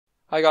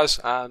Hi guys,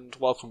 and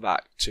welcome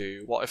back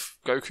to What If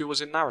Goku Was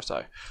in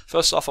Naruto.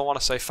 First off, I want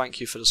to say thank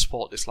you for the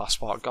support this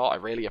last part got, I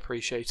really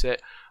appreciate it.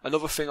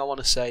 Another thing I want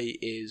to say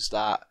is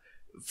that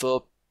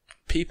for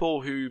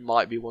people who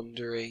might be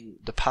wondering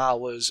the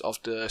powers of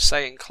the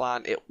Saiyan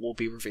clan, it will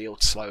be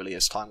revealed slowly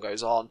as time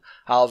goes on.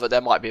 However,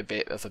 there might be a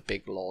bit of a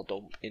big lore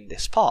dump in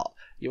this part.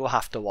 You will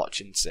have to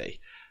watch and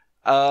see.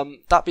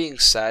 That being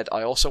said,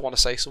 I also want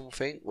to say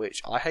something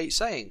which I hate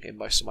saying in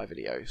most of my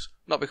videos.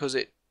 Not because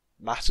it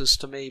matters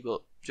to me,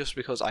 but just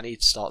because I need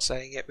to start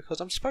saying it because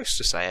I'm supposed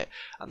to say it,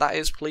 and that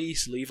is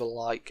please leave a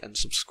like and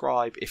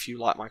subscribe if you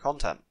like my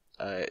content.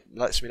 It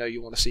lets me know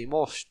you want to see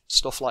more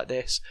stuff like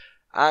this,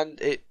 and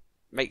it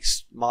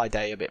makes my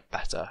day a bit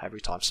better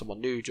every time someone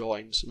new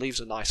joins,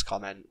 leaves a nice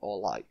comment or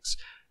likes.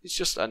 It's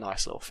just a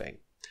nice little thing.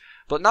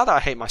 But now that I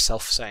hate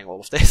myself for saying all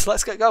of this,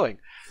 let's get going.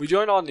 We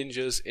join our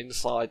ninjas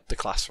inside the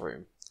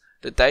classroom.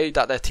 The day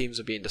that their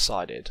teams are being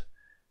decided,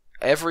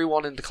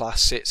 everyone in the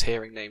class sits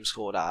hearing names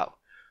called out.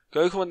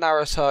 Goku and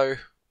Naruto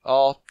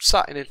are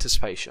sat in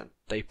anticipation.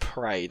 They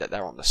pray that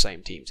they're on the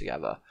same team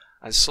together,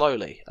 and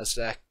slowly, as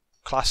their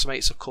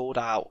classmates are called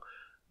out,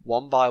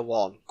 one by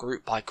one,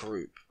 group by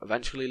group,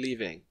 eventually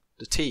leaving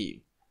the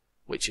team,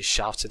 which is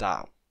shouted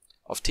out,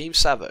 of Team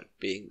 7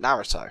 being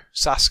Naruto,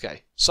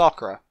 Sasuke,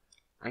 Sakura,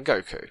 and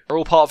Goku. They're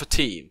all part of a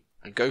team,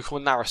 and Goku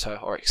and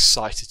Naruto are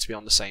excited to be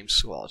on the same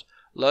squad.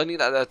 Learning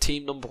that their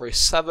team number is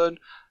 7,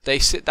 they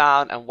sit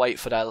down and wait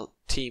for their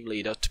team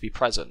leader to be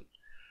present.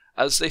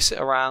 As they sit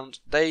around,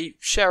 they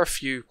share a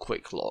few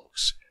quick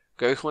looks.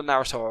 Goku and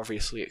Naruto are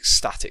obviously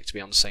ecstatic to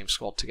be on the same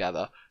squad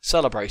together,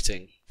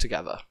 celebrating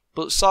together.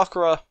 But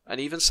Sakura,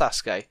 and even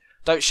Sasuke,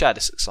 don't share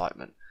this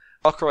excitement.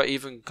 Sakura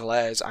even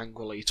glares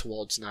angrily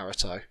towards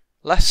Naruto,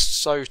 less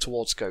so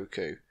towards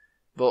Goku,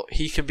 but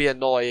he can be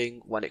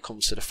annoying when it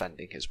comes to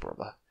defending his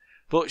brother.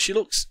 But she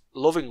looks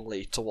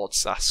lovingly towards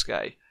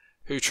Sasuke,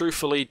 who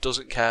truthfully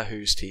doesn't care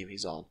whose team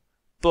he's on.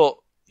 But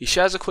he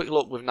shares a quick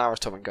look with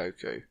Naruto and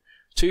Goku,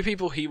 two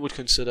people he would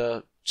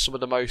consider some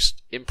of the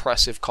most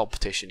impressive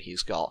competition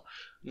he's got.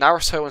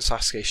 Naruto and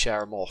Sasuke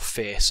share a more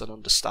fierce and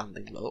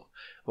understanding look,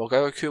 while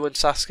Goku and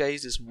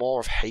Sasuke's is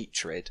more of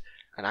hatred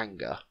and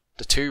anger.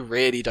 The two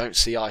really don't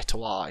see eye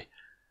to eye,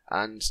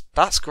 and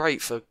that's great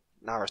for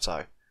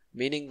Naruto,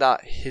 meaning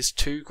that his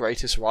two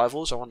greatest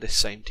rivals are on this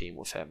same team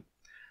with him.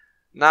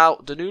 Now,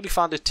 the newly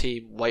founded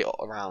team wait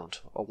around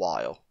a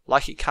while.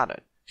 Like in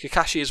canon,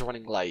 Kakashi is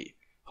running late.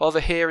 However,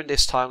 here in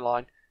this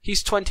timeline,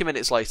 he's 20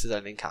 minutes later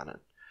than in canon,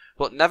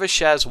 but never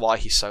shares why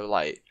he's so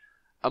late.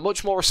 A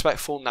much more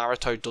respectful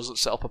Naruto doesn't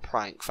set up a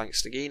prank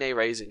thanks to Gine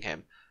raising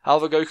him.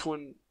 However, Goku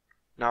and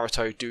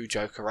Naruto do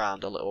joke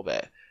around a little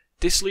bit.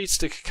 This leads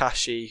to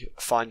Kakashi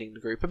finding the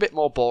group a bit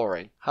more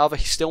boring. However,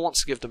 he still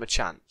wants to give them a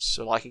chance,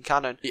 so like in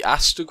canon, he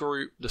asks the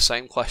group the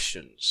same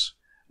questions,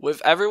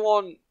 with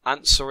everyone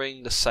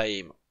answering the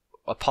same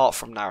apart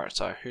from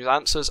Naruto, whose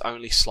answers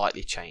only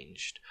slightly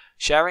changed,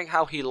 sharing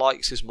how he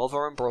likes his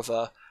mother and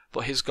brother,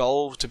 but his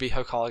goal to be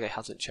Hokage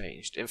hasn't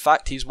changed. In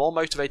fact, he's more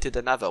motivated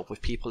than ever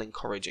with people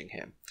encouraging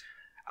him.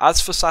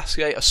 As for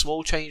Sasuke, a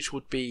small change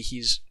would be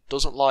he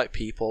doesn't like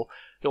people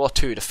who are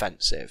too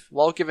defensive,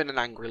 while giving an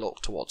angry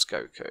look towards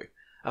Goku.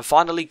 And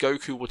finally,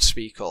 Goku would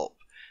speak up,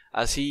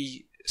 as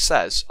he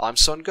says, "I'm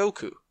Son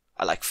Goku.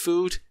 I like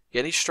food,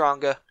 getting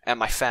stronger, and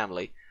my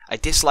family. I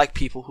dislike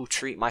people who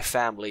treat my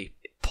family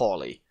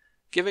poorly,"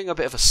 giving a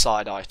bit of a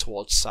side eye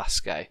towards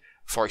Sasuke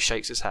before he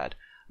shakes his head.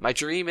 "My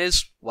dream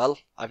is, well,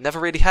 I've never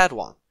really had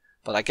one,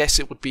 but I guess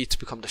it would be to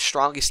become the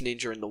strongest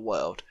ninja in the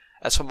world.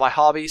 As for my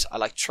hobbies, I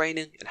like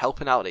training and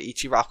helping out at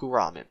Ichiraku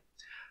Ramen."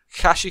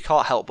 Kakashi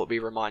can't help but be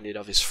reminded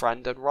of his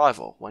friend and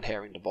rival when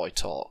hearing the boy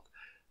talk,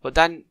 but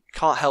then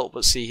can't help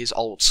but see his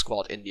old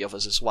squad in the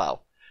others as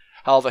well.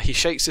 However, he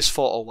shakes this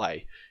thought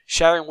away,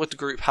 sharing with the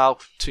group how,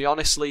 to be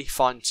honestly,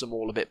 finds them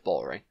all a bit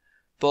boring.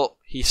 But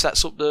he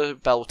sets up the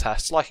bell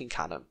test like in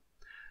canon.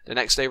 The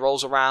next day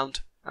rolls around,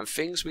 and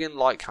things begin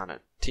like canon.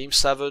 Team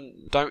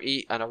 7 don't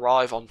eat and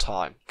arrive on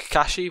time.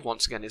 Kakashi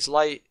once again is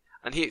late,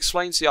 and he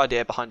explains the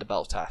idea behind the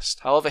bell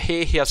test. However,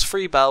 here he has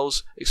 3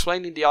 bells,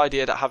 explaining the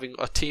idea that having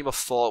a team of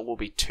 4 will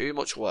be too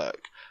much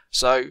work.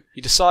 So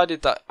he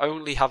decided that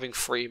only having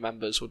 3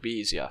 members would be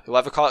easier.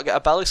 Whoever can't get a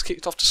bell is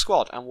kicked off the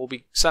squad and will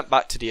be sent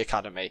back to the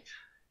academy.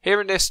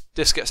 Hearing this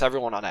gets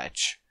everyone on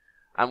edge.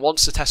 And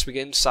once the test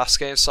begins,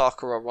 Sasuke and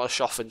Sakura rush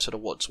off into the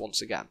woods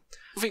once again.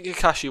 I think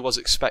Kakashi was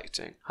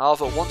expecting.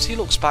 However, once he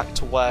looks back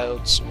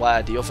towards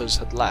where the others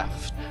had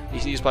left, he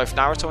sees both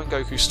Naruto and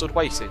Goku stood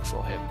waiting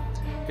for him.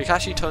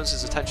 Kakashi turns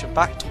his attention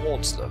back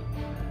towards them.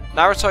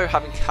 Naruto,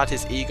 having had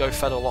his ego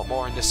fed a lot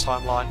more in this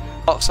timeline,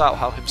 talks out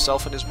how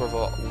himself and his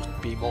brother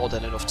will be more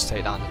than enough to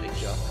take down the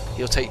ninja.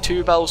 He'll take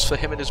 2 bells for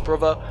him and his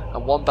brother,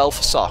 and 1 bell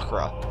for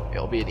Sakura.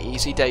 It'll be an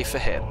easy day for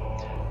him.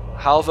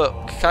 However,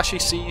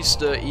 Kakashi sees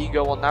the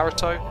ego on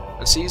Naruto,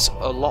 and sees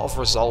a lot of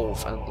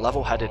resolve and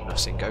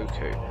level-headedness in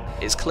Goku.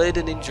 It's clear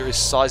the ninja is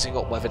sizing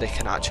up whether they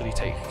can actually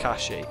take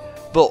Kakashi,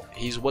 but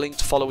he's willing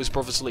to follow his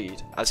brother's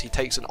lead as he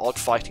takes an odd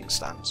fighting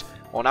stance,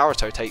 while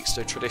Naruto takes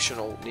the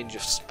traditional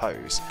ninja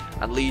pose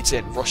and leads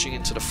in, rushing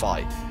into the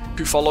fight.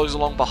 Goku follows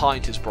along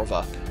behind his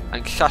brother,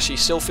 and Kakashi,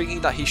 still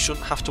thinking that he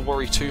shouldn't have to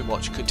worry too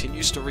much,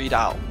 continues to read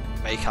out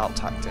make out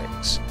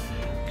tactics.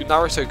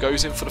 Naruto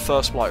goes in for the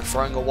first blow,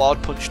 throwing a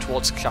wild punch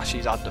towards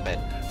Kakashi's abdomen,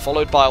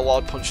 followed by a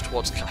wild punch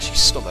towards Kakashi's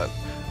stomach,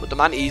 but the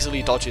man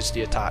easily dodges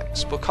the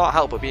attacks, but can't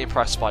help but be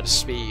impressed by the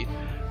speed.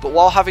 But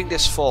while having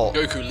this thought,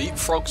 Goku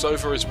leapfrogs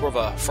over his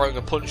brother, throwing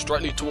a punch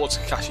directly towards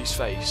Kakashi's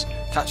face,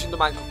 catching the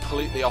man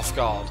completely off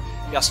guard.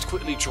 He has to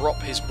quickly drop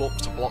his bump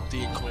to block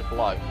the incoming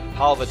blow.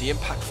 However, the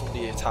impact from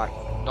the attack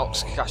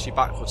knocks Kakashi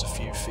backwards a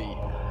few feet.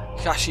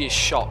 Kakashi is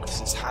shocked as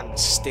his hand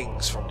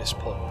stings from this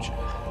punch.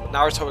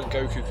 Naruto and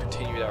Goku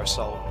continue their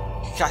assault.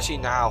 Kakashi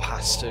now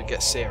has to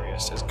get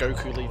serious as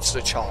Goku leads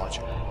the charge.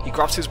 He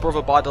grabs his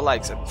brother by the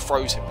legs and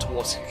throws him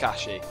towards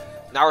Kakashi.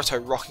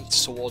 Naruto rocking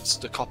towards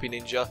the copy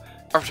ninja.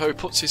 Naruto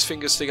puts his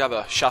fingers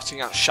together,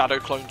 shouting out Shadow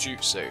Clone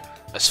Jutsu,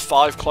 as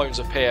 5 clones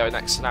appear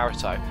next to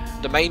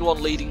Naruto. The main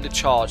one leading the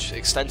charge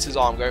extends his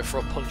arm, going for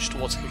a punch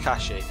towards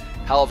Kakashi.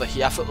 However,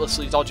 he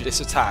effortlessly dodges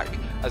this attack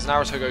as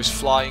Naruto goes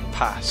flying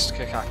past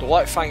Kakashi. The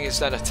White Fang is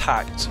then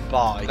attacked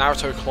by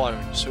Naruto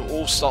clones, who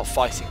all start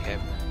fighting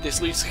him. This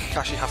leads to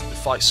Kakashi having to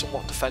fight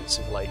somewhat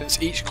defensively,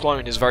 since each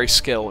clone is very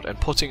skilled and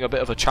putting a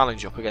bit of a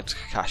challenge up against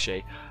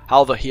Kakashi.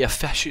 However, he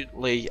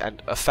efficiently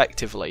and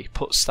effectively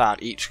puts down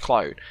each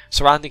clone,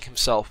 surrounding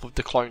himself with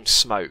the clone's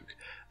smoke.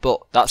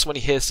 But that's when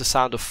he hears the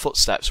sound of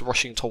footsteps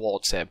rushing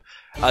towards him,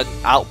 and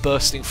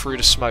outbursting through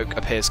the smoke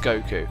appears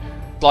Goku.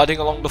 Gliding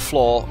along the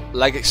floor,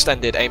 leg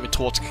extended, aiming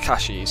towards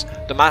Kakashi's,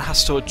 the man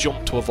has to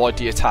jump to avoid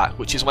the attack,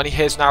 which is when he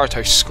hears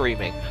Naruto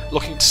screaming,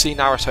 looking to see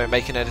Naruto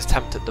making an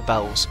attempt at the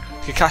bells.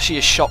 Kakashi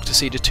is shocked to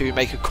see the two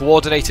make a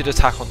coordinated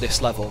attack on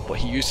this level, but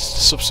he uses the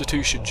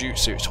substitution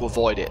jutsu to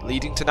avoid it,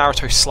 leading to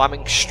Naruto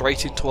slamming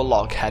straight into a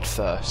log head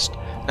first.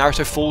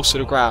 Naruto falls to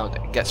the ground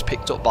and gets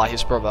picked up by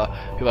his brother,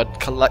 who had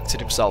collected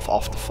himself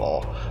off the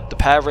floor. The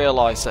pair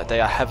realise that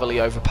they are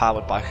heavily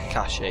overpowered by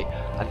Kakashi,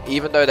 and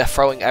even though they're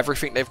throwing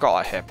everything they've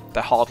got at him,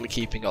 they're hardly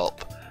keeping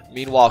up.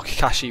 Meanwhile,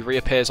 Kakashi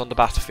reappears on the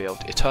battlefield.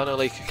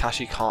 Eternally,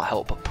 Kakashi can't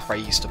help but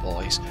praise the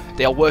boys.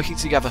 They are working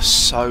together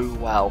so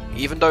well.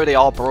 Even though they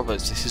are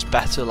brothers, this is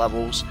better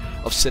levels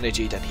of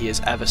synergy than he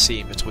has ever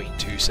seen between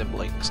two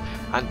siblings,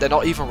 and they're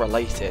not even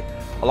related.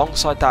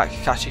 Alongside that,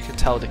 Kakashi can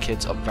tell the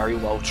kids are very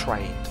well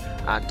trained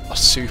and are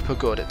super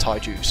good at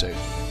taijutsu.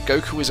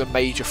 Goku is a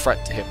major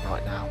threat to him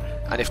right now,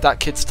 and if that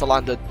kid's to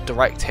land a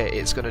direct hit,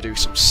 it's going to do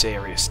some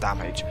serious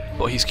damage.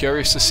 But he's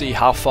curious to see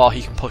how far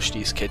he can push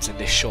these kids in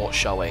this short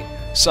showing.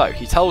 So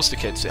he tells the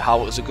kids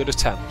how it was a good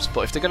attempt,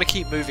 but if they're going to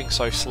keep moving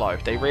so slow,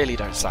 they really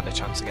don't stand a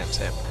chance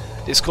against him.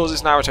 This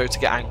causes Naruto to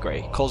get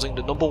angry, causing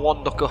the number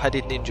 1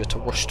 knuckle-headed ninja to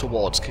rush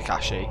towards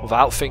Kakashi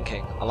without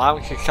thinking,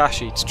 allowing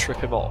Kakashi to trip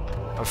him up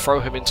and throw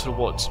him into the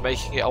woods,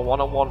 making it a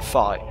one-on-one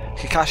fight.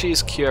 Kakashi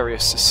is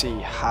curious to see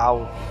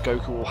how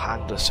Goku will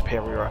handle a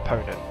superior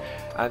opponent,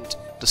 and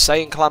the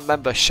Saiyan clan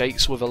member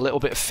shakes with a little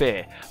bit of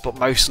fear, but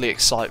mostly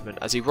excitement,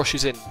 as he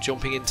rushes in,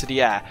 jumping into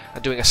the air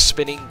and doing a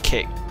spinning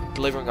kick,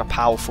 delivering a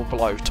powerful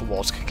blow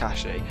towards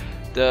Kakashi.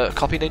 The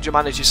copy ninja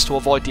manages to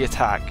avoid the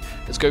attack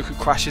as Goku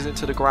crashes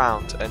into the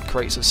ground and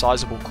creates a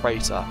sizable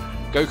crater.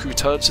 Goku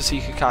turns to see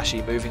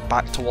Kakashi moving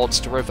back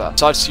towards the river,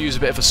 decides to use a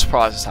bit of a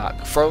surprise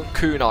attack, throwing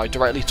kunai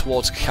directly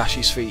towards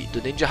Kakashi's feet. The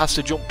ninja has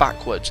to jump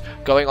backwards,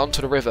 going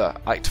onto the river,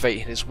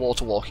 activating his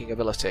water walking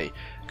ability.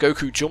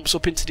 Goku jumps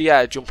up into the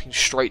air, jumping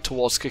straight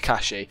towards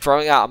Kakashi,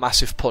 throwing out a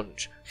massive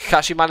punch.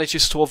 Kakashi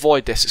manages to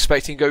avoid this,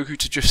 expecting Goku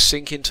to just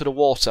sink into the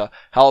water.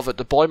 However,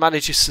 the boy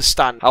manages to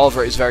stand.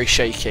 However, it is very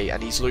shaky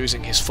and he's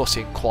losing his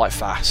footing quite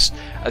fast.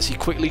 As he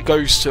quickly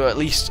goes to at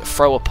least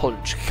throw a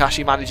punch,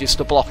 Kakashi manages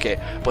to block it,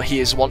 but he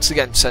is once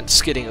again sent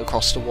skidding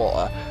across the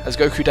water, as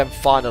Goku then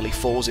finally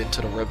falls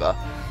into the river.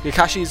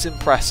 Kakashi is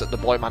impressed that the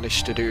boy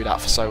managed to do that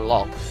for so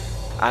long,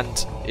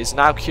 and is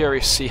now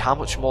curious to see how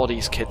much more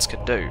these kids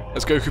can do.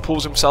 As Goku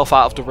pulls himself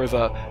out of the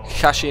river,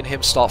 Kakashi and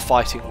him start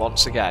fighting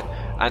once again,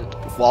 and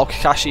while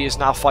Kakashi is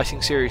now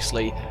fighting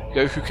seriously,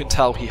 Goku can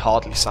tell he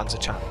hardly stands a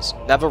chance,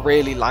 never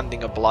really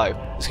landing a blow,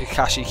 as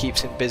Kakashi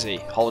keeps him busy,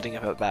 holding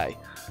him at bay.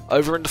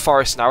 Over in the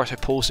forest, Naruto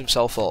pulls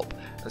himself up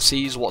and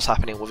sees what's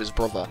happening with his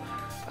brother,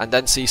 and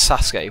then sees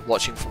Sasuke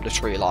watching from the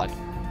tree line.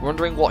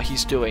 Wondering what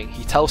he's doing,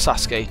 he tells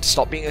Sasuke to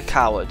stop being a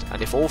coward,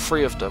 and if all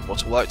 3 of them were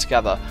to work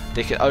together,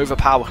 they could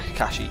overpower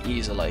Kakashi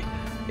easily.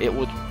 It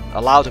would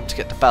allow them to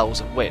get the bells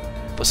and win,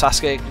 but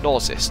Sasuke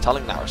ignores this,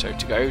 telling Naruto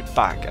to go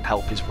back and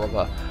help his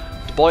brother.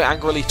 The boy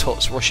angrily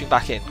tuts, rushing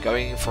back in,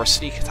 going in for a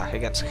sneak attack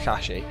against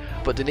Kakashi,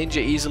 but the ninja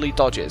easily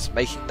dodges,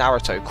 making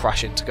Naruto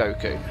crash into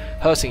Goku,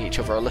 hurting each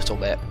other a little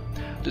bit.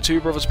 The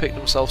 2 brothers pick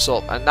themselves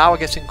up and now are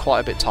getting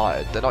quite a bit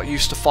tired. They're not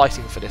used to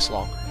fighting for this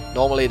long.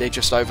 Normally they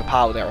just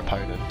overpower their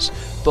opponents,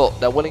 but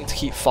they're willing to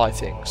keep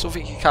fighting,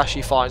 something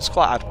Kakashi finds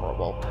quite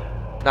admirable.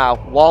 Now,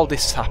 while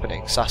this is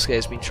happening, Sasuke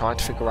has been trying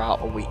to figure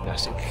out a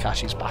weakness in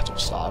Kakashi's battle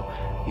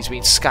style. He's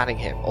been scanning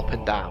him up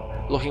and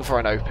down, looking for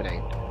an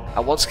opening.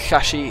 and once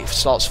Kakashi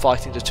starts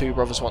fighting the two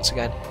brothers once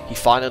again, he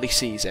finally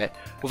sees it.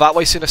 Without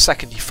wasting a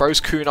second, he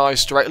throws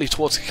kunais directly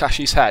towards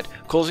Kakashi's head,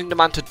 causing the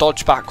man to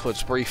dodge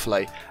backwards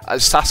briefly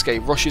as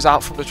Sasuke rushes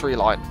out from the tree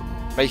line,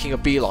 making a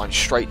beeline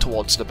straight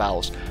towards the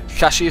bells.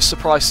 Kakashi is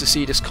surprised to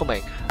see this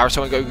coming.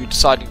 Naruto and Goku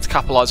deciding to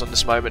capitalise on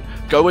this moment,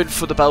 go in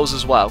for the bells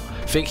as well,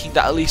 thinking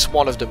that at least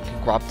one of them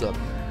can grab them.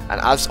 And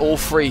as all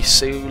three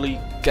slowly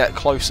get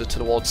closer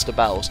towards the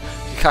bells,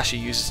 Kakashi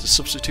uses the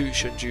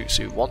substitution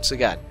jutsu once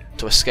again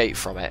to escape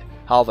from it.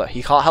 However,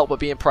 he can't help but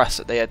be impressed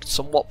that they had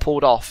somewhat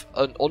pulled off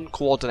an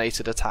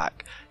uncoordinated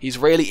attack. He's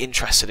really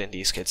interested in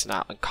these kids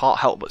now and can't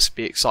help but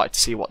be excited to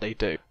see what they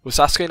do. With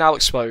Sasuke now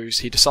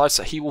exposed, he decides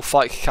that he will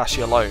fight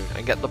Kakashi alone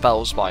and get the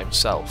bells by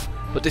himself.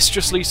 But this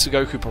just leads to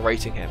Goku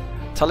berating him,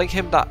 telling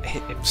him that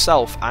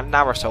himself and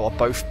Naruto are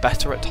both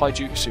better at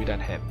taijutsu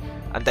than him,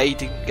 and they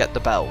didn't get the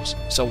bells,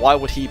 so why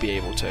would he be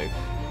able to?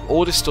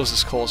 All this does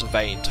is cause a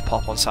vein to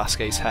pop on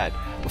Sasuke's head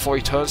before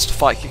he turns to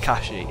fight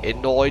Kakashi,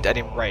 annoyed and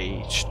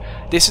enraged.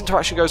 This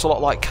interaction goes a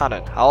lot like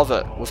canon,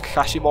 however, with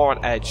Kakashi more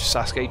on edge,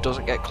 Sasuke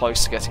doesn't get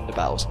close to getting the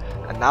bells,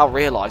 and now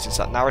realises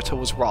that Naruto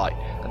was right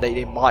and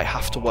they might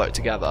have to work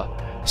together.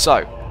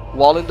 So,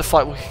 while in the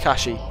fight with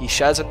Kakashi, he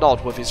shares a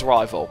nod with his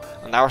rival,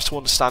 and Naruto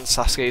understands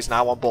Sasuke is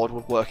now on board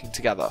with working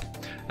together.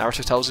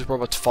 Naruto tells his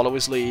brother to follow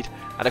his lead,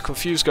 and a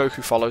confused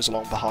Goku follows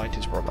along behind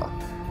his brother.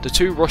 The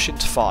two rush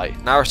into fight.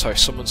 Naruto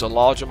summons a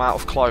large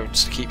amount of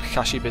clones to keep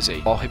Kakashi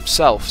busy, while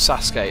himself,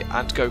 Sasuke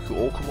and Goku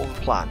all come up with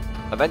a plan,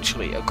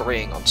 eventually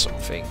agreeing on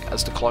something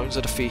as the clones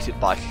are defeated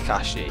by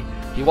Kakashi.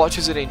 He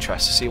watches in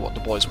interest to see what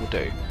the boys will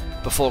do.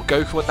 Before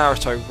Goku and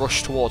Naruto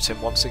rush towards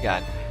him once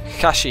again,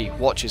 Kakashi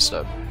watches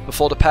them,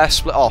 before the pair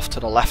split off to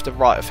the left and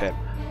right of him,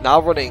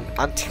 now running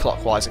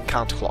anti-clockwise and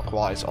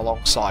counterclockwise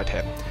alongside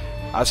him.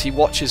 As he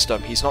watches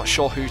them, he's not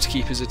sure who to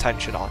keep his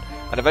attention on,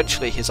 and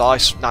eventually his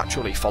eyes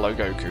naturally follow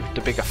Goku,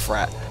 the bigger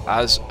threat,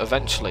 as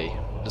eventually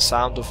the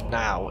sound of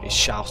 "now" is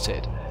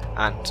shouted,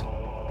 and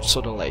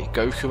suddenly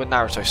Goku and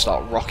Naruto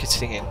start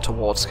rocketing in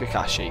towards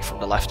Kakashi from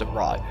the left and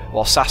right,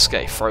 while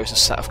Sasuke throws a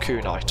set of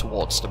kunai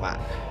towards the man.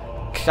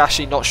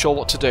 Kakashi, not sure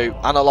what to do,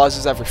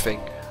 analyses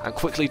everything, and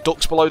quickly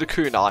ducks below the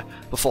kunai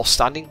before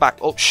standing back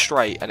up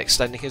straight and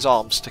extending his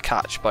arms to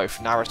catch both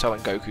Naruto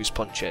and Goku's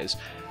punches,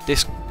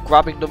 this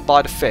grabbing them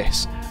by the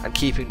fists and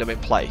keeping them in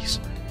place.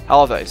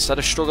 However, instead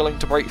of struggling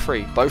to break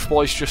free, both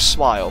boys just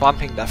smile,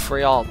 clamping their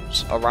free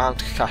arms around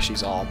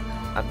Kakashi's arm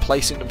and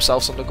placing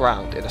themselves on the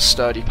ground in a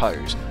sturdy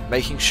pose,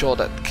 making sure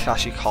that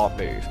Kakashi can't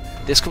move.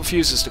 This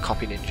confuses the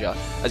copy ninja,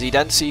 as he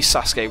then sees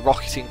Sasuke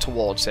rocketing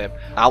towards him,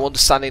 now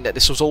understanding that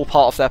this was all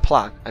part of their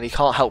plan, and he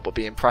can't help but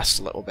be impressed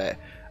a little bit.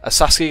 As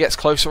Sasuke gets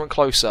closer and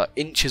closer,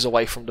 inches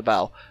away from the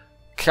bell,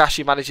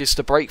 Kakashi manages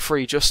to break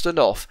free just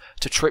enough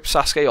to trip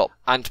Sasuke up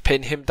and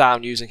pin him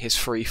down using his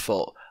free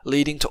foot,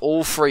 leading to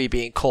all three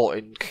being caught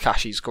in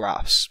Kakashi's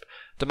grasp.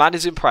 The man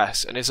is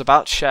impressed and is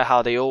about to share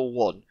how they all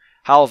won.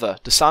 However,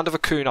 the sound of a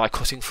kunai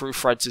cutting through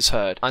threads is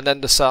heard, and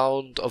then the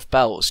sound of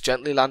bells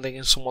gently landing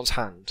in someone's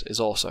hand is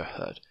also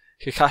heard.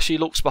 Kakashi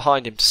looks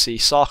behind him to see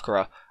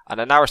Sakura and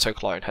a Naruto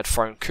clone had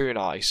thrown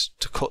kunais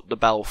to cut the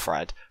bell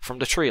thread from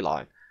the tree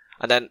line,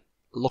 and then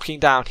looking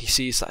down he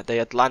sees that they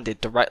had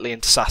landed directly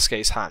into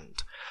Sasuke's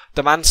hand.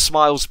 The man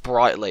smiles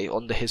brightly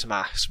under his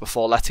mask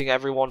before letting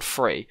everyone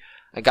free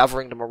and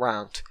gathering them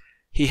around.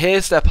 He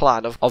hears their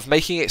plan of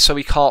making it so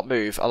he can't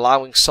move,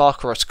 allowing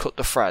Sakura to cut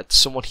the thread,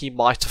 someone he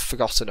might have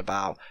forgotten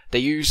about. They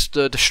use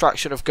the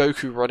distraction of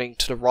Goku running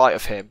to the right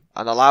of him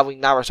and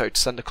allowing Naruto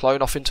to send a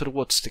clone off into the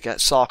woods to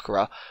get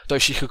Sakura so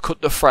she could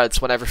cut the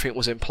threads when everything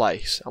was in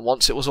place, and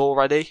once it was all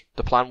ready,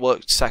 the plan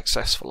worked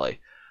successfully.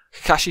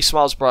 Kakashi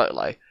smiles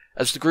brightly.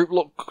 As the group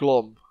look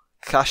glum,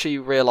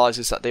 Kakashi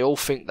realises that they all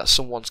think that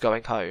someone's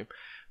going home,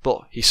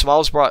 but he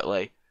smiles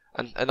brightly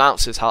and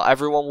announces how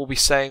everyone will be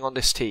staying on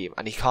this team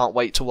and he can't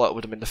wait to work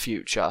with them in the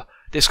future.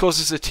 This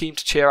causes the team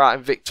to cheer out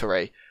in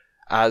victory,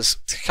 as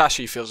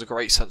Kakashi feels a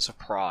great sense of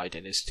pride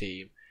in his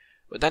team.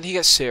 But then he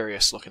gets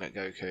serious looking at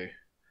Goku.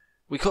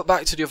 We cut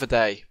back to the other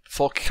day,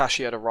 before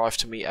Kakashi had arrived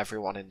to meet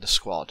everyone in the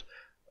squad.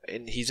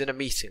 He's in a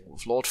meeting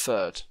with Lord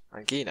Third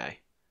and Gine.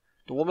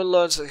 The woman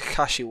learns that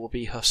Kakashi will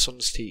be her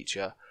son's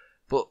teacher,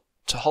 but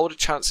to hold a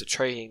chance at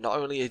training not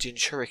only a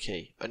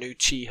Jinchuriki, a new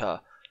Uchiha,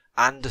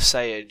 and a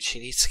Saiyan, she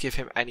needs to give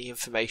him any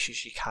information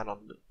she can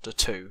on the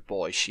two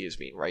boys she has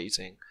been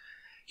raising.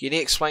 Uni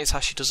explains how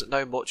she doesn't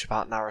know much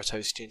about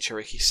Naruto's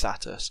Jinchuriki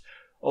status,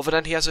 other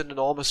than he has an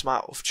enormous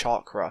amount of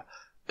chakra.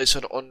 It's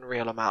an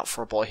unreal amount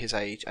for a boy his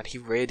age, and he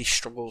really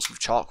struggles with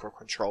chakra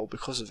control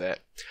because of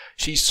it.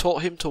 She's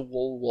taught him to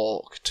wall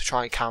walk to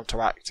try and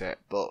counteract it,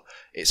 but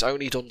it's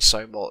only done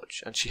so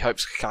much, and she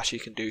hopes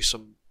Kakashi can do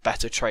some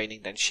better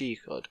training than she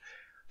could.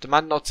 The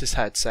man nods his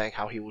head, saying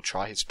how he will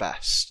try his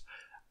best.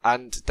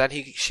 And then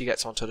she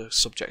gets onto the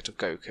subject of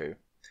Goku.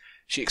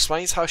 She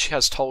explains how she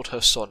has told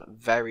her son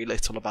very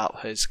little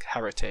about his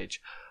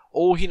heritage.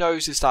 All he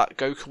knows is that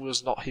Goku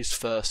was not his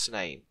first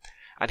name,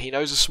 and he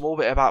knows a small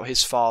bit about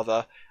his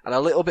father and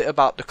a little bit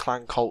about the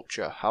clan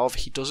culture. However,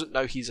 he doesn't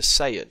know he's a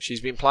Saiyan. She's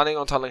been planning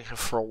on telling him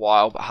for a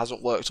while, but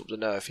hasn't worked up the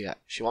nerve yet.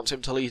 She wants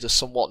him to lead a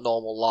somewhat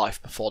normal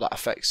life before that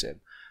affects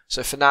him.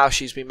 So for now,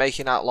 she's been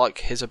making out like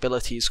his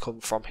abilities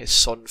come from his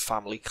Sun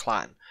family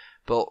clan.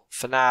 But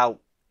for now,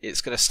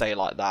 it's going to stay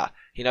like that.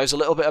 He knows a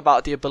little bit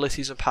about the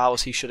abilities and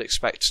powers he should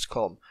expect to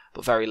come,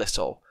 but very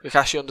little.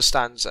 Kakashi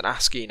understands and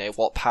asks Ine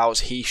what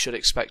powers he should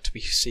expect to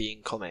be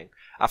seeing coming.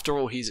 After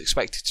all, he's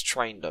expected to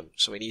train them,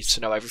 so he needs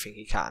to know everything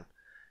he can.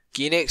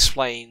 Gine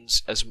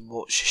explains as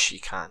much as she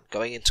can,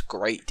 going into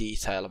great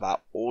detail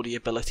about all the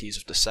abilities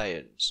of the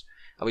Saiyans.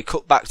 And we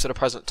cut back to the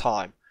present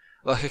time,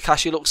 where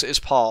Kakashi looks at his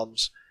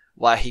palms,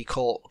 where he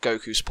caught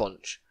Goku's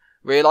punch.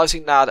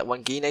 Realising now that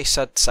when Gine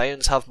said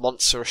Saiyans have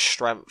monstrous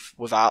strength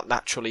without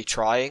naturally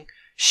trying,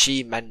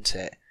 she meant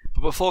it.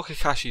 But before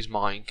Kakashi's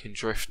mind can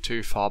drift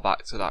too far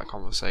back to that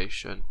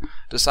conversation,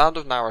 the sound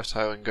of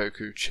Naruto and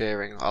Goku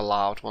cheering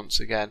aloud once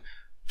again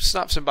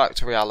snaps him back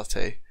to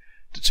reality.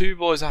 The two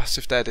boys ask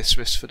if they're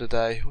dismissed for the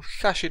day, with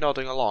Kakashi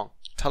nodding along,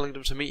 telling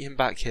them to meet him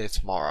back here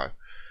tomorrow.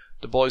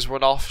 The boys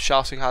run off,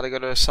 shouting how they're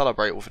going to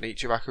celebrate with an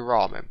Ichiraku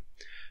ramen.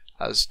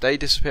 As they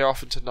disappear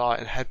off into the night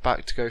and head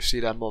back to go see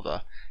their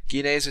mother,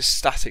 Gine is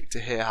ecstatic to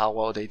hear how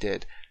well they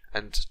did,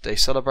 and they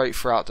celebrate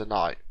throughout the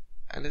night,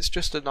 and it's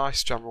just a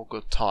nice general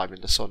good time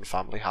in the Sun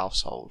family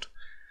household.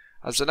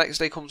 As the next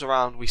day comes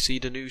around, we see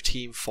the new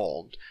team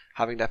formed,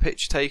 having their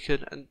picture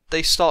taken, and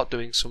they start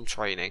doing some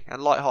training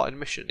and light-hearted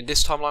missions. In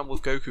this timeline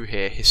with Goku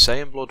here, his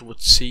Saiyan blood would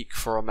seek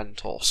for a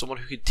mentor, someone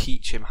who could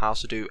teach him how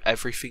to do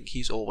everything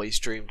he's always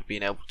dreamed of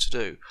being able to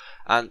do.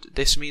 And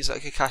this means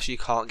that Kakashi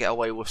can't get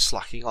away with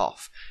slacking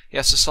off. He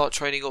has to start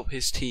training up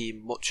his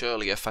team much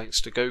earlier thanks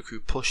to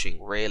Goku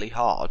pushing really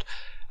hard,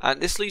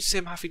 and this leads to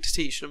him having to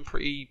teach them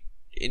pretty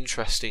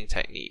interesting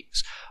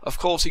techniques. Of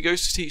course, he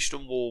goes to teach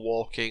them wall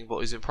walking, but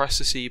is impressed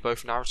to see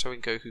both Naruto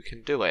and Goku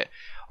can do it,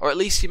 or at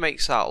least he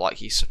makes out like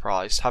he's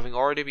surprised, having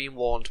already been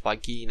warned by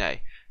Gine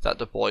that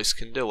the boys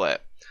can do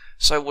it.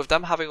 So with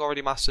them having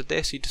already mastered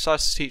this, he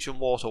decides to teach them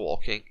water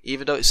walking,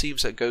 even though it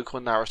seems that Goku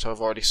and Naruto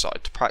have already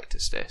started to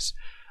practice this.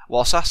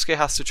 While Sasuke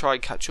has to try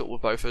and catch up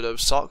with both of them,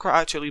 Sakura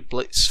actually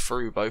blitzes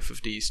through both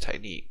of these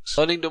techniques,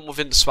 learning them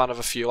within the span of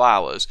a few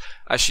hours,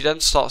 as she then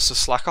starts to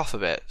slack off a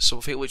bit,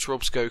 something which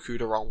rubs Goku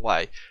the wrong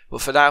way,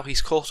 but for now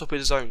he's caught up in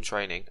his own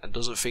training and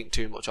doesn't think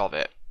too much of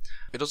it.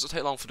 It doesn't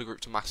take long for the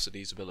group to master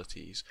these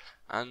abilities,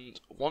 and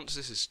once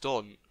this is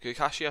done,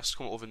 Kakashi has to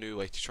come up with a new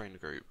way to train the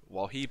group.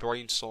 While he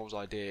brainstorms the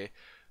idea,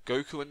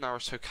 Goku and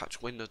Naruto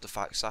catch wind of the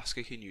fact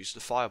Sasuke can use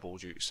the fireball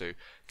jutsu,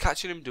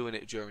 catching him doing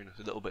it during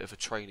a little bit of a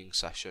training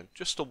session,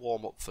 just to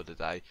warm up for the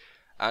day.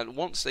 And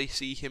once they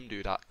see him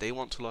do that, they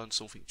want to learn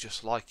something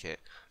just like it,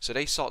 so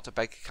they start to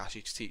beg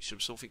Kakashi to teach them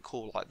something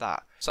cool like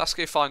that.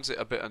 Sasuke finds it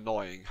a bit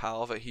annoying,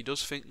 however he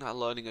does think that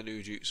learning a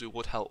new jutsu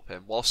would help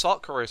him, while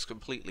Sakura is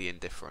completely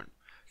indifferent.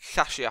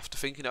 Kakashi, after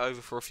thinking it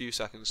over for a few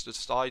seconds,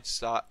 decides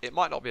that it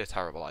might not be a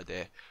terrible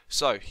idea,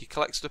 so he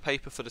collects the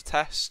paper for the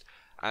test,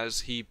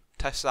 as he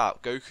tests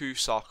out Goku,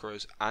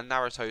 Sakura's and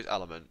Naruto's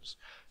elements.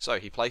 So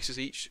he places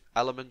each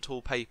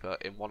elemental paper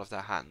in one of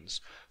their hands.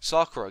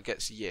 Sakura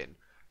gets Yin.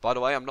 By the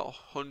way, I'm not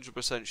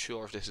 100%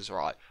 sure if this is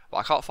right, but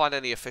I can't find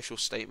any official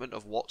statement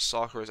of what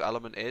Sakura's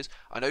element is.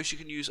 I know she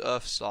can use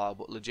Earth style,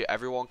 but legit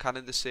everyone can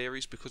in the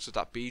series because of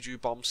that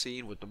Biju bomb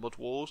scene with the mud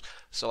walls,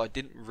 so I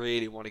didn't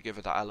really want to give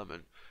her that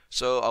element.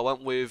 So I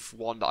went with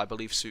one that I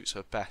believe suits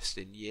her best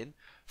in Yin,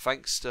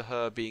 thanks to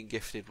her being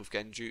gifted with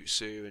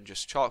Genjutsu and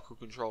just chakra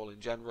control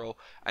in general,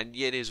 and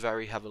Yin is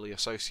very heavily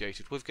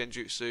associated with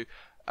Genjutsu.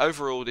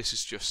 Overall, this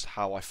is just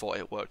how I thought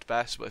it worked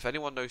best, but if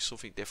anyone knows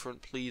something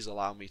different, please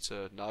allow me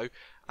to know,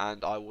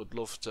 and I would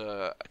love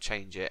to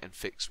change it and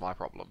fix my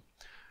problem.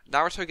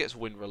 Naruto gets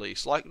wind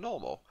release like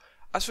normal.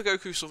 As for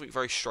Goku, something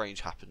very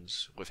strange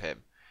happens with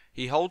him.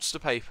 He holds the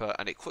paper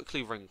and it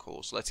quickly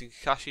wrinkles, letting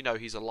Kakashi know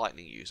he's a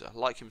lightning user,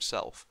 like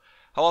himself.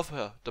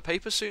 However, the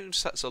paper soon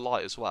sets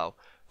alight as well,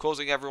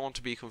 causing everyone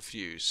to be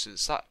confused,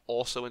 since that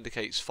also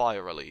indicates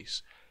fire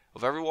release.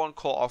 With everyone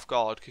caught off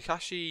guard,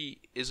 Kakashi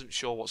isn't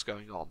sure what's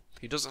going on.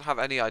 He doesn't have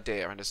any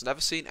idea and has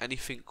never seen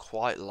anything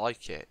quite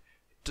like it.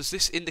 Does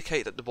this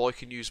indicate that the boy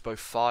can use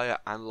both fire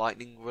and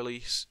lightning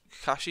release?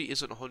 Kakashi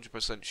isn't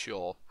 100%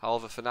 sure,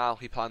 however for now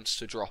he plans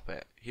to drop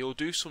it. He'll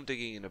do some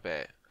digging in a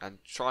bit and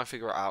try and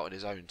figure it out in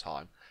his own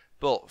time.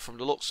 But from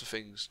the looks of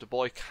things, the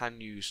boy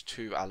can use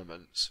two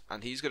elements,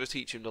 and he's going to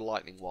teach him the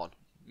lightning one.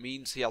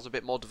 Means he has a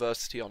bit more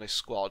diversity on his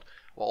squad,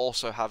 while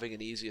also having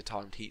an easier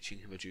time teaching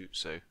him a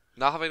jutsu.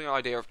 Now having an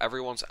idea of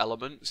everyone's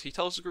elements, he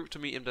tells the group to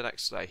meet him the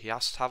next day. He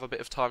has to have a bit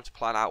of time to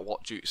plan out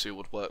what jutsu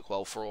would work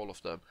well for all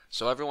of them.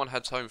 So everyone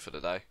heads home for the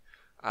day,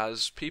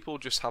 as people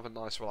just have a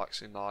nice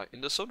relaxing night.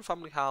 In the Sun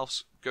family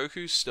house,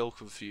 Goku's still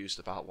confused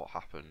about what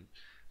happened.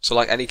 So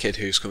like any kid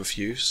who's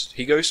confused,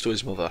 he goes to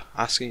his mother,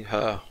 asking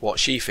her what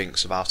she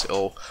thinks about it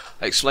all,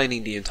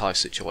 explaining the entire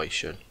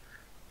situation.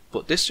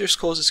 But this just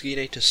causes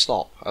Gine to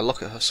stop and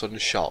look at her son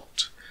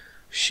shocked.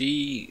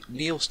 She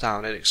kneels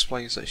down and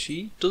explains that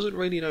she doesn't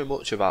really know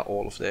much about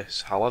all of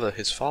this, however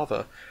his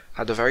father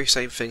had the very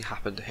same thing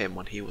happen to him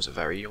when he was a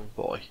very young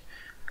boy,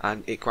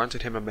 and it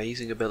granted him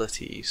amazing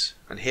abilities,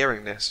 and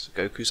hearing this,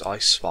 Goku's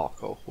eyes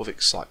sparkle with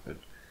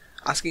excitement.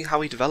 Asking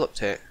how he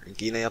developed it, and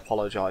Gine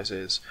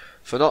apologises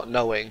for not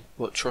knowing,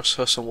 but trusts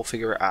her son will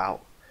figure it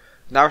out.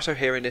 Naruto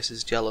hearing this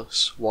is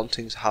jealous,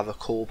 wanting to have a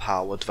cool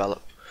power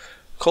develop,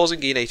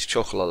 causing Gine to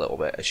chuckle a little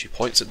bit as she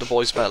points at the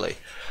boy's belly,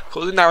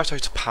 causing Naruto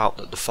to pout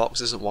that the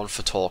fox isn't one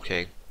for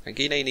talking, and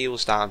Gine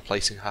kneels down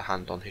placing her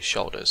hand on his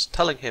shoulders,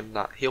 telling him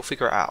that he'll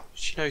figure it out.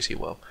 She knows he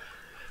will.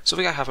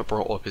 Something I haven't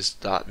brought up is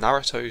that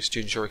Naruto's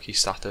Jinchuriki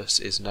status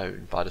is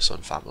known by the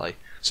Sun family,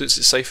 since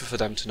it's safer for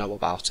them to know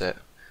about it,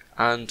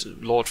 and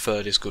Lord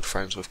Third is good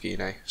friends with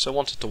Gine, so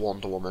wanted to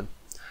warn the woman.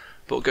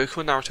 But Goku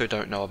and Naruto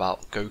don't know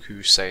about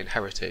Goku's Saiyan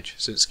heritage,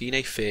 since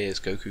Gine fears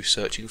Goku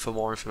searching for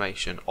more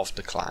information of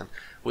the clan,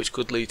 which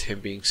could lead to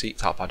him being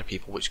seeked out by the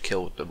people which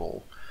killed them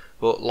all.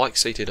 But like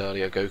stated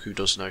earlier, Goku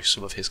does know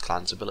some of his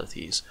clan's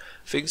abilities,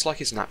 things like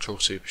his natural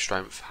super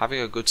strength,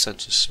 having a good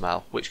sense of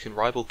smell, which can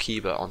rival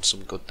Kiba on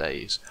some good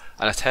days,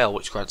 and a tail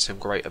which grants him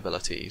great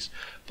abilities,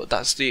 but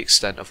that's the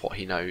extent of what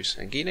he knows,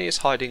 and Gine is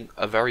hiding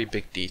a very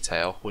big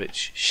detail,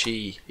 which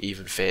she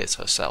even fears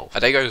herself.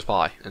 A day goes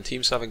by, and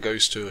Team 7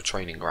 goes to a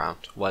training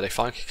ground, where they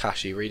find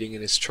Kakashi reading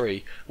in his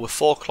tree, with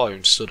 4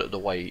 clones stood at the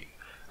way.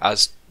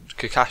 As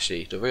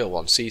Kakashi, the real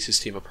one, sees his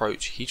team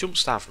approach, he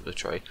jumps down from the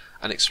tree,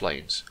 and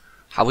explains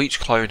how each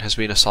clone has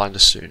been assigned a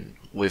student,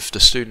 with the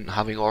student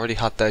having already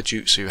had their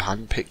jutsu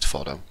hand-picked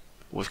for them,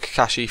 with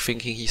Kakashi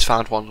thinking he's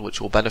found one which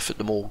will benefit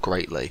them all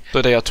greatly.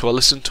 So they are to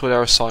listen to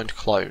their assigned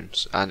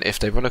clones, and if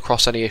they run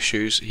across any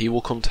issues, he will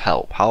come to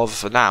help. However,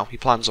 for now, he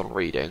plans on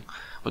reading.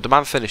 With the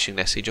man finishing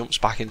this, he jumps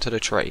back into the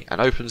tree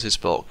and opens his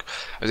book,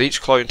 as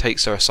each clone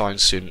takes their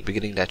assigned student,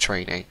 beginning their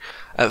training.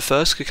 At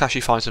first,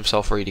 Kakashi finds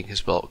himself reading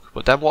his book,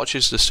 but then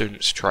watches the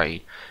students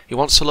train. He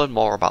wants to learn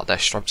more about their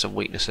strengths and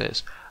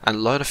weaknesses,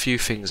 and learn a few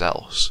things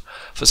else.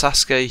 For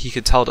Sasuke, he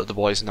can tell that the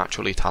boy is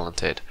naturally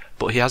talented,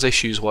 but he has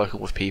issues working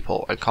with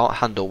people and can't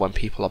handle when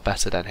people are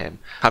better than him,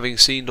 having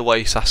seen the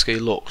way Sasuke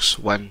looks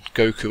when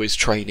Goku is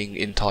training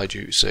in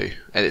taijutsu,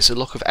 and it's a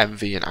look of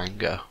envy and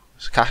anger.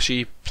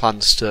 Kakashi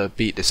plans to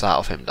beat this out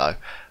of him though,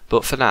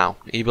 but for now,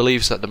 he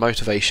believes that the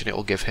motivation it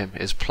will give him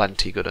is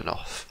plenty good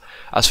enough.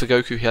 As for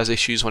Goku, he has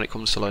issues when it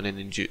comes to learning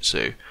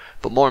ninjutsu,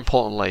 but more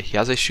importantly, he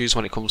has issues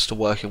when it comes to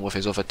working with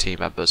his other team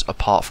members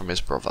apart from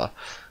his brother.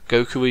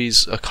 Goku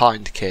is a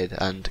kind kid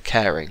and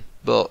caring,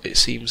 but it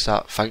seems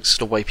that thanks to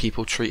the way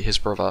people treat his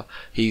brother,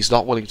 he's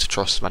not willing to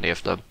trust many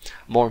of them.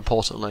 More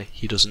importantly,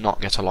 he does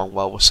not get along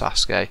well with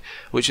Sasuke,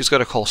 which is going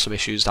to cause some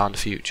issues down the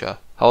future.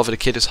 However, the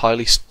kid is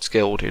highly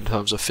skilled in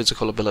terms of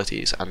physical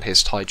abilities and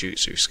his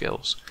taijutsu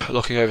skills.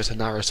 Looking over to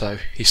Naruto,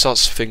 he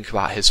starts to think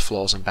about his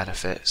flaws and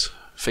benefits,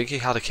 thinking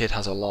how the kid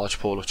has a large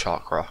pool of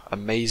chakra,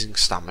 amazing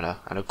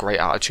stamina, and a great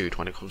attitude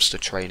when it comes to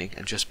training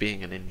and just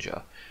being a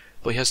ninja.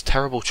 But he has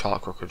terrible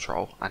chakra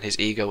control, and his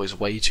ego is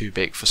way too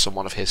big for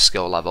someone of his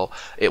skill level.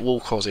 It will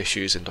cause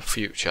issues in the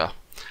future.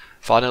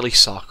 Finally,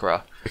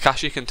 Sakura.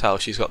 Kakashi can tell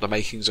she's got the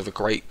makings of a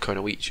great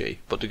Kunoichi,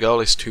 but the girl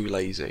is too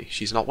lazy.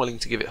 She's not willing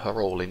to give it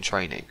her all in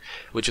training,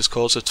 which has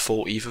caused her to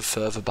fall even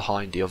further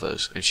behind the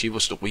others, and she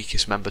was the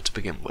weakest member to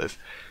begin with.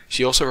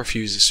 She also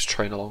refuses to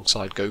train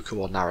alongside Goku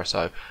or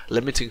Naruto,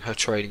 limiting her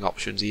training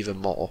options even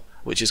more,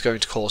 which is going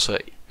to cause her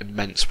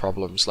immense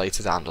problems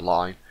later down the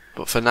line.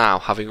 But for now,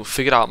 having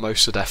figured out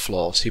most of their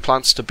flaws, he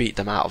plans to beat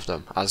them out of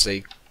them as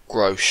they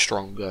grow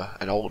stronger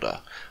and older.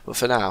 But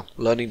for now,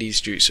 learning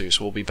these jutsus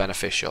will be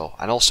beneficial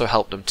and also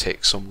help them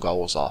tick some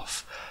goals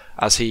off.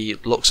 As he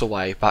looks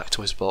away back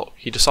to his book,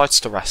 he decides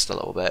to rest a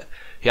little bit.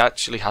 He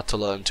actually had to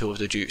learn 2 of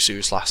the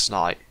jutsus last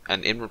night,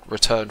 and in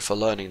return for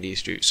learning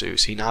these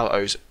jutsus, he now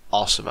owes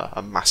Asuma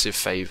a massive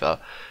favour,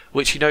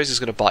 which he knows is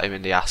going to bite him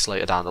in the ass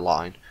later down the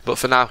line. But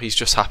for now, he's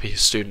just happy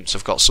his students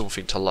have got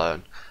something to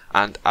learn.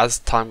 And as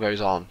time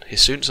goes on,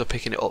 his students are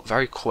picking it up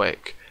very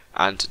quick,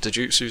 and the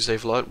jutsus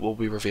they've learnt will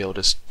be revealed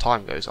as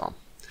time goes on.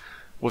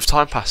 With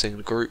time passing,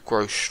 the group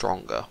grows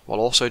stronger, while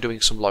also doing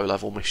some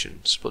low-level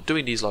missions, but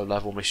doing these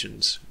low-level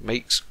missions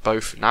makes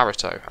both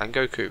Naruto and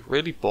Goku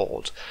really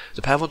bored.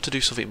 The pair want to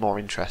do something more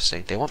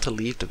interesting. They want to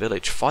leave the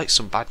village, fight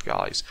some bad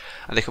guys,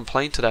 and they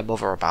complain to their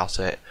mother about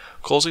it,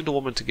 causing the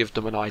woman to give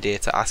them an idea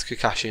to ask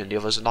Kakashi and the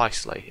others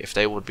nicely if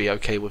they would be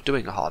okay with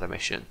doing a harder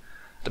mission.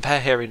 The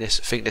pair hearing this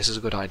think this is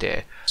a good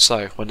idea,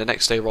 so when the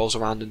next day rolls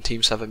around and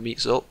Team 7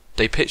 meets up,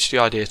 they pitch the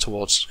idea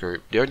towards the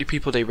group. The only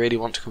people they really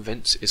want to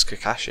convince is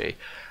Kakashi,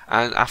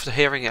 and after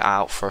hearing it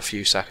out for a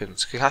few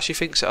seconds, Kakashi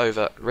thinks it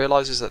over,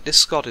 realises that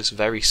this god is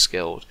very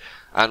skilled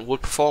and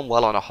would perform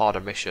well on a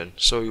harder mission,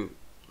 so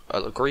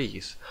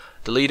agrees.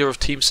 The leader of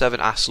Team 7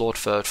 asks Lord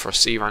Third for a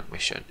C-rank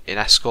mission in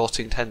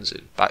escorting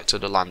Tenzin back to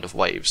the Land of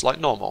Waves,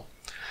 like normal.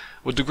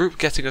 With the group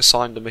getting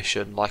assigned the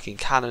mission, like in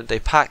canon, they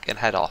pack and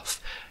head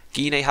off.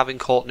 Gine, having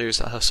caught news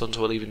that her sons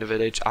were leaving the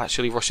village,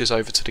 actually rushes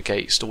over to the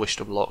gates to wish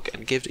them luck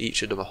and give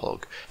each of them a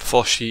hug,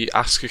 before she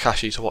asks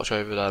Kakashi to watch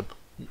over them.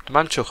 The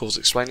man chuckles,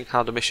 explaining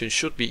how the mission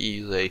should be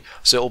easy,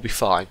 so it'll be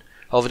fine.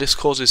 However, this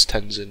causes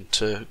Tenzin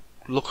to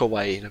look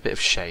away in a bit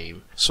of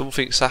shame,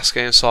 something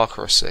Sasuke and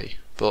Sakura see,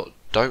 but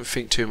don't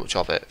think too much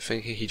of it,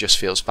 thinking he just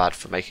feels bad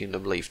for making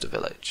them leave the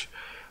village.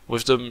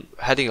 With them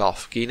heading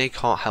off, Gine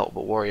can't help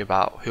but worry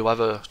about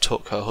whoever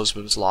took her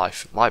husband's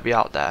life might be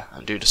out there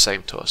and do the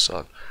same to her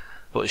son,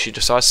 but she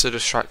decides to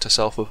distract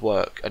herself with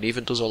work and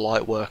even does a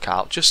light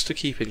workout just to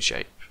keep in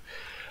shape.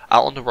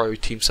 Out on the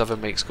road, Team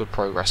 7 makes good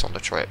progress on the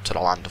trip to the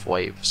Land of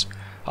Waves.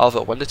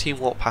 However, when the team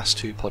walk past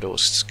two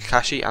puddles,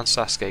 Kakashi and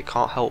Sasuke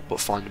can't help but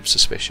find them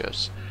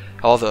suspicious.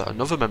 However,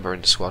 another member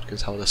in the squad can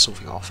tell there's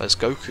something off as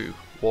Goku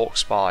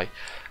walks by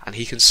and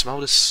he can smell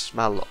the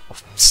smell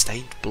of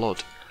stained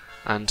blood,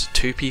 and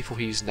two people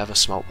he's never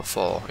smelt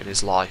before in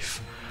his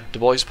life. The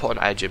boys put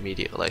on edge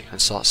immediately and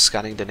start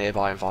scanning the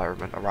nearby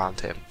environment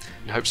around him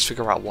in hopes to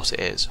figure out what it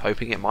is,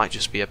 hoping it might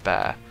just be a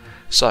bear.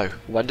 So,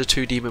 when the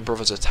two demon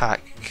brothers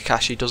attack,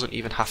 Kakashi doesn't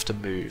even have to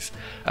move,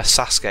 as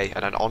Sasuke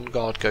and an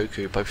on-guard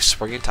Goku both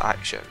spring into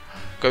action,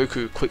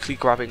 Goku quickly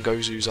grabbing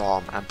Gozu's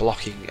arm and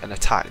blocking an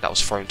attack that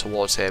was thrown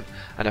towards him,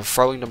 and then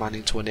throwing the man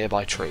into a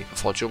nearby tree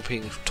before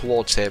jumping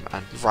towards him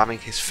and ramming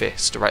his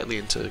fist directly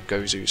into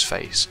Gozu's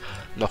face,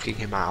 knocking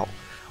him out,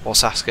 while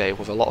Sasuke,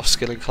 with a lot of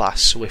skill in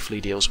class,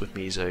 swiftly deals with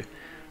Mizu,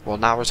 while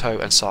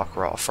Naruto and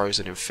Sakura are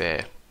frozen in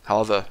fear.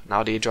 However,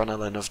 now the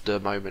adrenaline of the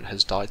moment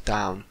has died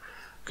down,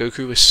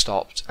 Goku is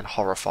stopped and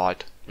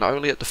horrified, not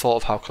only at the thought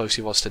of how close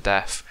he was to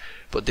death,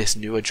 but this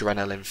new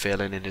adrenaline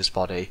feeling in his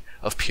body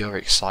of pure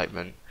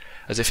excitement,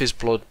 as if his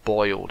blood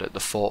boiled at the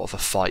thought of a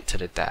fight to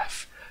the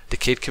death. The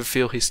kid can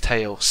feel his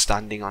tail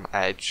standing on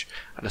edge,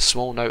 and a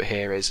small note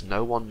here is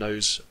no one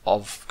knows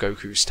of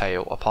Goku's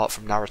tail apart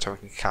from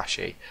Naruto and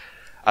Kakashi.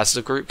 As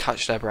the group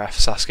catch their breath,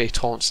 Sasuke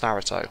taunts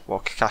Naruto, while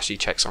Kakashi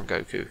checks on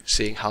Goku,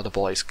 seeing how the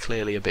boy is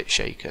clearly a bit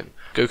shaken.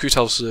 Goku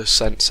tells the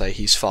sensei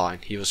he's fine,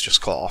 he was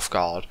just caught off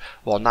guard,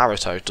 while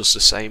Naruto does the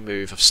same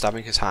move of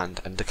stabbing his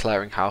hand and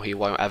declaring how he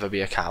won't ever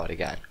be a coward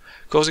again,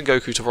 causing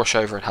Goku to rush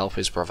over and help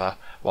his brother,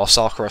 while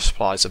Sakura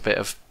supplies a bit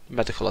of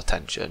medical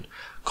attention,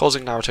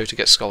 causing Naruto to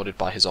get scolded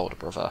by his older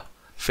brother.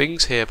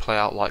 Things here play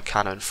out like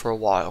canon for a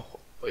while.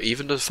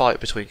 Even the fight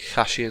between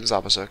Kakashi and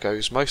Zabuza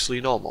goes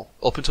mostly normal,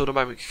 up until the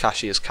moment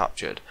Kakashi is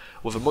captured.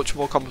 With a much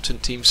more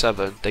competent Team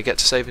 7, they get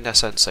to saving their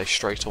sensei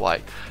straight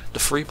away. The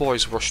three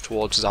boys rush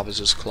towards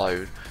Zabuza's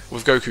clone,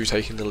 with Goku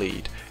taking the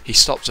lead. He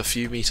stops a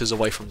few meters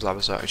away from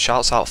Zabuza and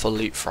shouts out for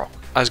leapfrog,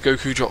 as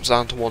Goku drops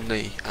down to one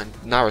knee and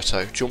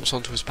Naruto jumps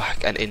onto his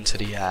back and into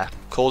the air,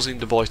 causing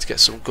the boy to get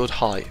some good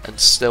height and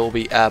still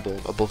be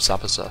airborne above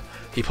Zabuza.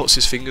 He puts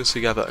his fingers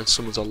together and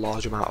summons a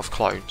large amount of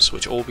clones,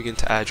 which all begin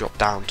to airdrop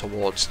down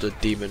towards the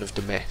Demon of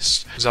the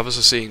Mist.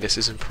 Zabuza, seeing this,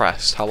 is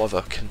impressed,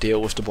 however can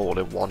deal with the ball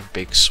in one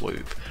big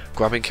swoop.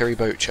 Grabbing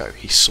Kiribocho,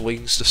 he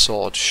swings the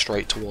sword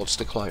straight towards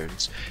the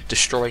clones,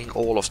 destroying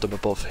all of them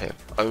above him,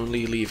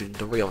 only leaving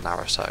the real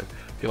Naruto,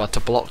 who had to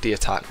block the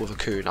attack with a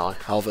kunai.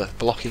 However,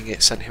 blocking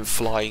it sent him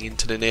flying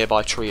into the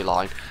nearby tree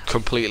line,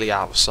 completely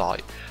out of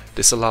sight.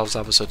 This allows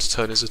Zabuza to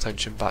turn his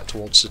attention back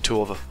towards the two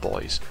other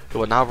boys,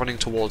 who are now running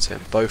towards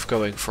him, both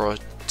going for a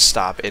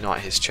stab in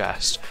at his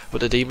chest,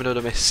 but the Demon of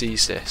the Mist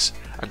sees this,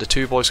 and the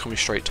two boys coming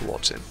straight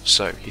towards him,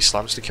 so he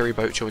slams the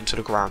Kiribocho into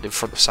the ground in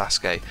front of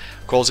Sasuke,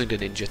 causing the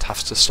ninja to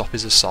have to stop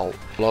his assault,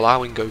 while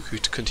allowing Goku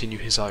to continue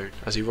his own,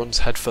 as he runs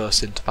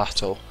headfirst into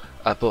battle,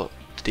 but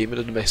the Demon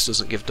of the Mist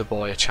doesn't give the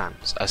boy a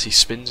chance, as he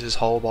spins his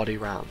whole body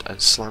round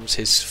and slams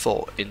his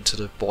foot into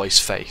the boy's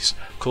face,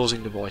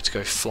 causing the boy to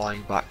go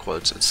flying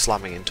backwards and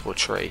slamming into a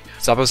tree.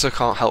 Zabuza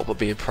can't help but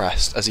be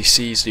impressed as he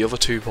sees the other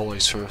two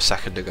boys from a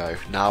second ago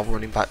now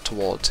running back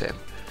towards him.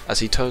 As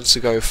he turns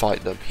to go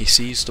fight them, he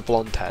sees the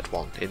blonde-haired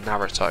one in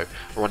Naruto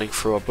running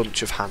through a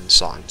bunch of hand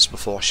signs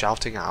before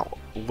shouting out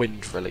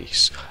 "Wind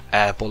Release,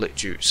 Air Bullet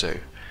Jutsu,"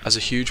 as a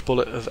huge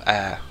bullet of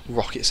air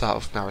rockets out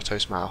of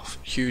Naruto's mouth,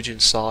 huge in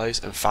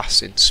size and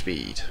fast in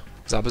speed.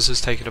 Zabuza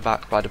is taken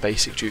aback by the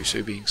basic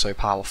jutsu being so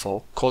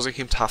powerful, causing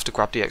him to have to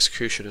grab the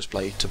Executioner's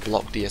blade to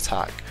block the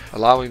attack,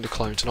 allowing the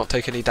clone to not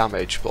take any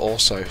damage, but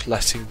also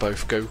letting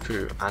both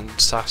Goku and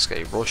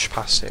Sasuke rush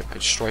past him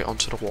and straight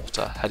onto the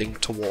water, heading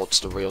towards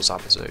the real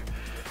Zabuza.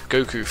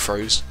 Goku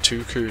throws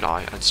two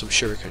kunai and some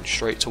shuriken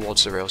straight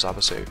towards the real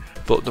Zabuza,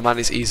 but the man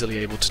is easily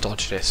able to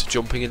dodge this,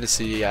 jumping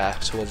into the air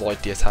to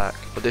avoid the attack,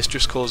 but this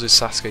just causes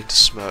Sasuke to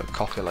smirk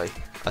cockily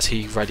as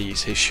he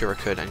readies his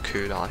shuriken and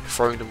kunai,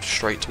 throwing them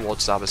straight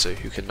towards Zabuza,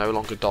 who can no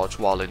longer dodge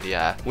while in the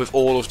air, with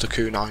all of the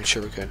kunai and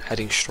shuriken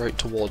heading straight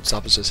towards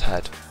Zabuza's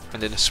head,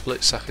 and in a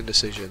split-second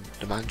decision,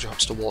 the man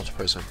drops the water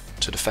prism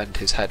to defend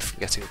his head from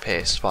getting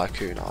pierced by a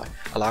kunai,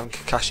 allowing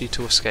Kakashi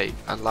to escape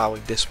and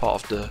allowing this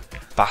part of the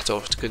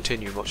battle to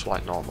continue much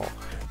like normal.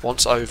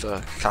 Once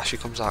over, Kakashi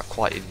comes out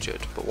quite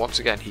injured, but once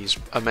again he's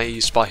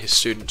amazed by his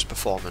students'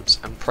 performance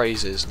and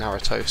praises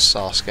Naruto,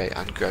 Sasuke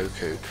and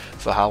Goku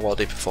for how well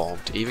they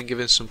performed, even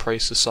giving some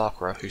praise to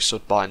Sakura, who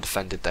stood by and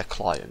defended their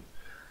client.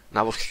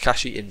 Now with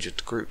Kakashi injured,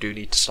 the group do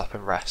need to stop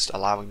and rest,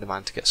 allowing the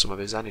man to get some of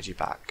his energy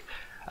back.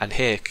 And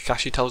here,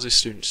 Kakashi tells his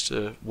students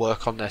to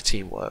work on their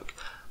teamwork,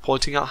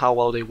 pointing out how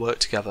well they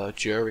worked together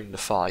during the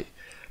fight,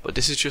 but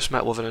this is just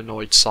met with an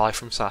annoyed sigh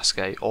from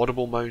Sasuke,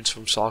 audible moans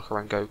from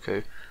Sakura and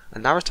Goku,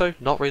 and Naruto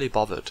not really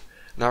bothered.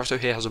 Naruto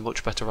here has a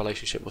much better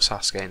relationship with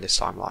Sasuke in this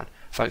timeline,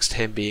 thanks to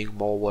him being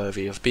more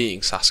worthy of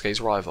being Sasuke's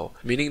rival,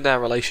 meaning their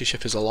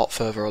relationship is a lot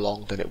further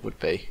along than it would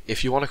be.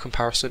 If you want a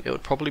comparison, it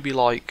would probably be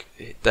like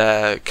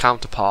their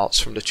counterparts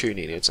from the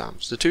Chunin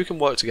exams. The two can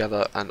work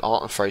together and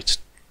aren't afraid to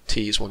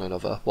tease one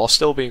another, while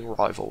still being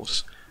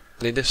rivals.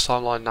 And in this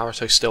timeline,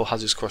 Naruto still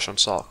has his crush on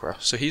Sakura,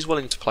 so he's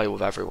willing to play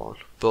with everyone,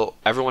 but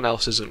everyone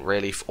else isn't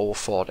really all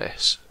for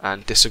this,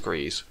 and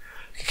disagrees.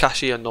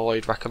 Kakashi,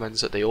 annoyed,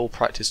 recommends that they all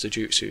practice the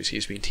jutsus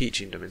he's been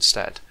teaching them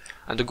instead,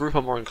 and the group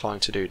are more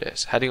inclined to do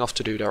this, heading off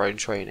to do their own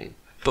training.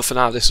 But for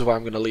now, this is where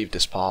I'm going to leave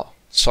this part.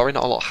 Sorry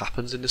not a lot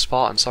happens in this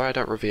part, and sorry I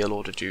don't reveal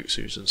all the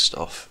jutsus and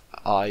stuff.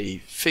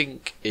 I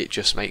think it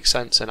just makes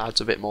sense and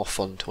adds a bit more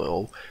fun to it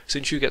all,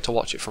 since you get to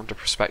watch it from the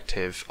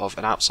perspective of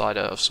an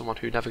outsider, of someone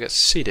who never gets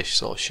to see this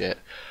sort of shit.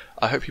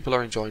 I hope people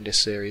are enjoying this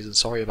series, and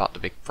sorry about the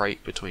big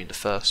break between the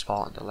first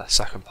part and the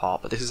second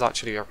part, but this is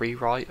actually a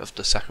rewrite of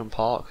the second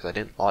part because I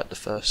didn't like the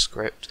first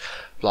script,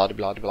 blah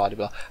blah blah blah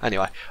blah.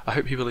 Anyway, I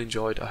hope people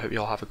enjoyed, I hope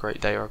you all have a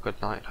great day or a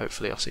good night, and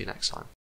hopefully I'll see you next time.